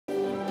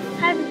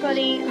Hi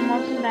everybody, and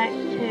welcome back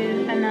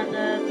to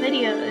another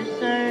video.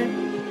 So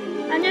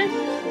I'm just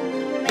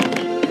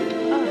making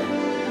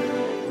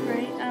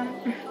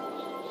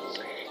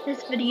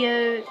this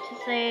video to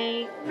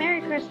say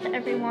Merry Christmas to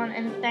everyone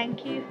and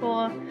thank you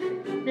for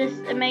this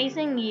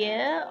amazing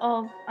year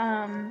of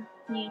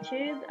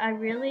YouTube. I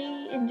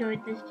really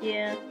enjoyed this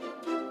year.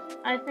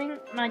 I think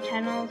my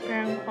channel has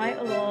grown quite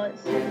a lot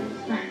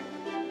since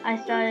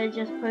I started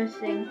just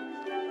posting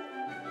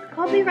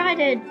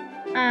copyrighted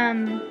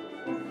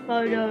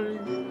photos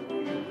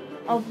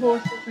of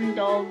horses and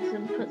dogs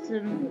and put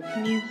some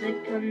music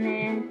on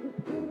there.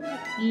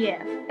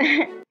 Yeah.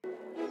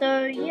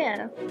 So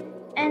yeah,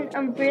 and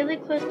I'm really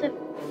close to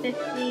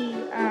 50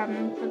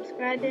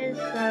 subscribers,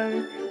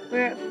 so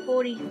we're at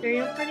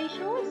 43 I'm pretty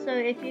sure. So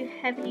if you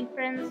have any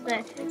friends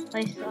that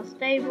play Star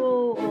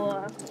Stable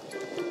or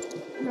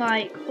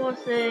like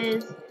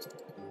horses,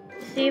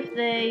 see if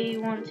they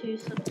want to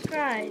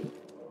subscribe.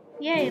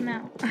 Yay, I'm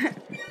out.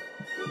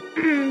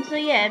 So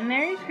yeah,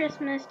 Merry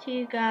Christmas to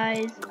you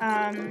guys.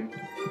 I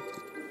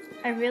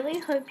really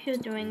hope you're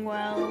doing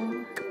well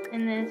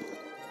in this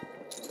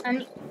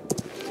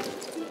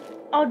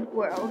odd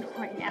world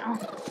right now,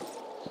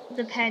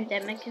 the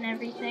pandemic and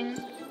everything.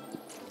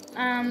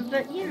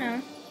 But you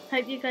know,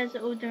 hope you guys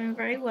are all doing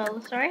very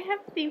well. Sorry I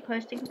haven't been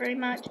posting very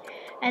much,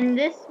 and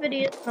this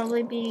video is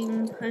probably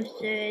being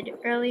posted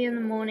early in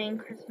the morning,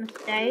 Christmas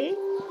Day.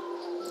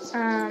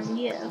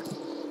 Yeah.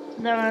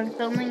 Though I'm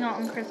filming it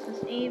on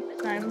Christmas Eve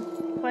because I'm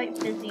quite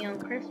busy on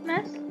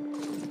Christmas.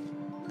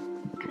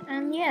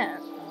 And yeah,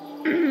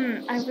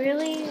 I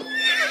really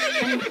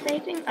am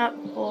saving up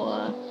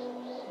for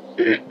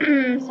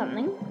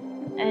something.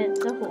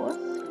 It's a horse,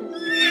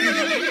 because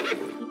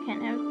you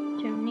can't have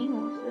too many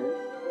horses.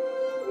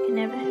 You can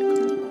never have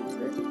too many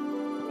horses.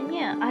 And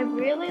yeah, I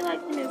really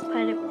like the new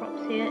paddock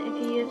props here. If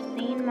you have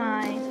seen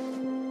my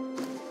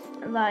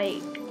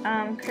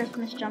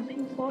Christmas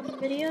jumping horse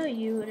video,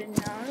 you would have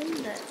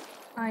known that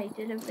I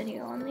did a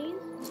video on these.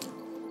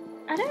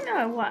 I don't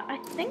know what, I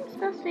think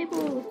Star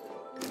Stable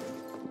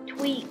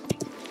tweaked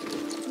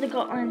the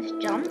Gotland's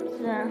jumps,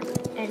 the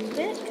end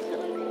bit, because it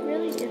looks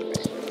really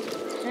different.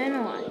 I don't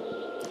know why.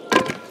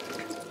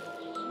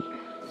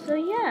 So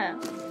yeah.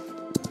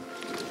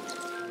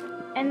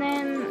 And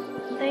then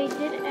they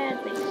did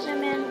add the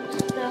XMAS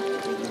stuff,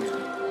 you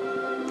know.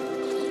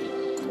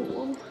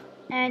 Cool.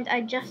 And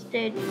I just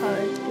did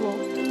post, well,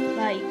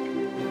 like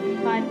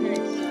 5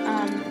 minutes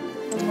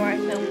before I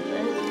filmed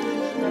this, because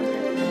it's so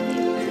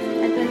Christmassy.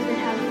 I posted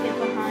how to get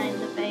behind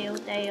the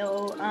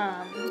Valedale,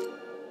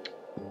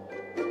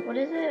 what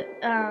is it?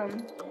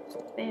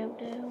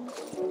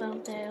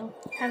 Valedale,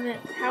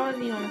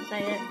 however you want to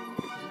say it.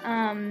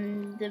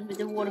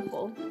 The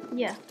waterfall.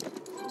 Yeah.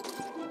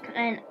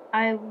 And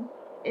I'm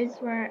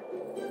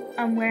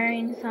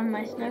wearing some of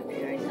my Snow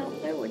Fury's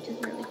outfit, which is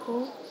really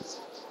cool.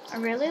 I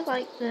really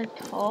like the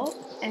top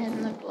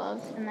and the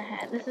gloves and the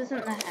hat. This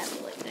isn't the hat,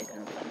 but like they're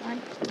gonna put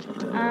mine.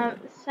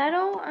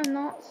 Saddle I'm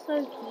not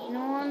so keen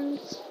on.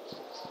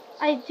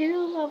 I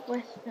do love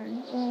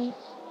Western. Well,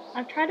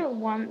 I've tried it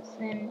once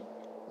in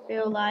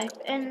real life,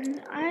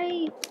 and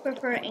I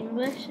prefer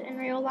English in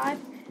real life.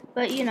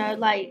 But you know,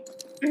 like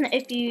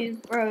if you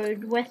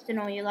rode Western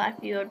all your life,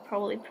 you would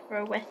probably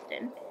prefer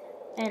Western.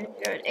 And if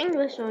you rode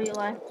English all your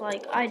life,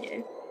 like I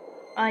do,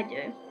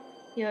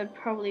 you would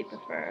probably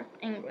prefer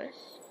English.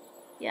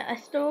 Yeah,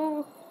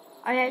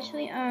 I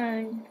actually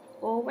own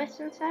 4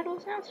 Western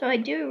saddles now, so I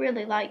do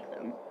really like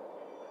them.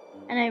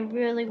 And I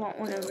really want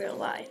one in real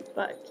life,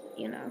 but,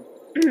 you know,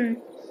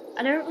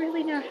 I don't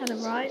really know how to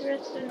ride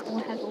Western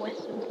or have a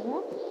Western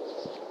horse.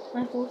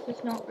 My horse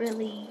is not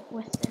really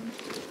Western.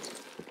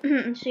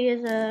 She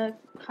is a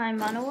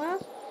Kaimanawa,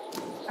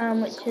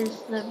 which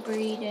is the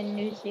breed in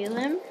New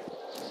Zealand.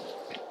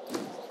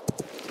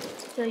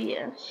 So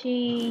yeah,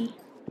 she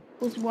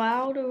was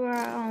wild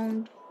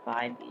around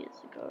 5 years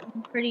ago.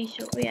 I'm pretty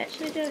sure. We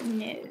actually don't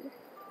know.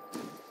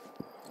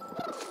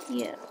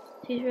 Yeah,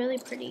 she's really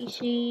pretty.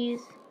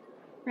 She's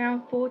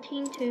around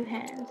 14 2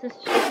 hands. This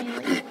is just me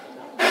like,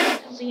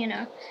 but you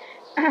know.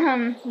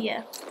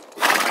 Yeah.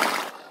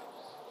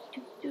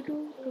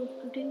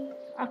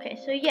 Okay,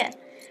 so yeah.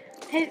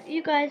 Hope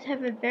you guys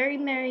have a very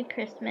Merry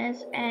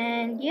Christmas,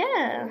 and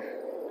yeah,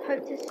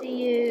 hope to see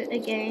you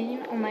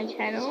again on my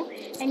channel.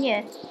 And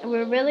yeah,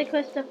 we're really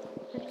close to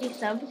 50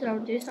 subs, and I'll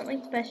do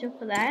something special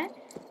for that.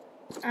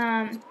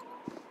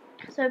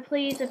 So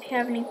please, if you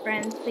have any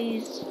friends,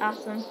 please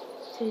ask them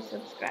to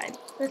subscribe.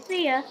 So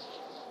see ya.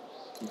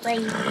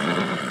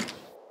 Bye.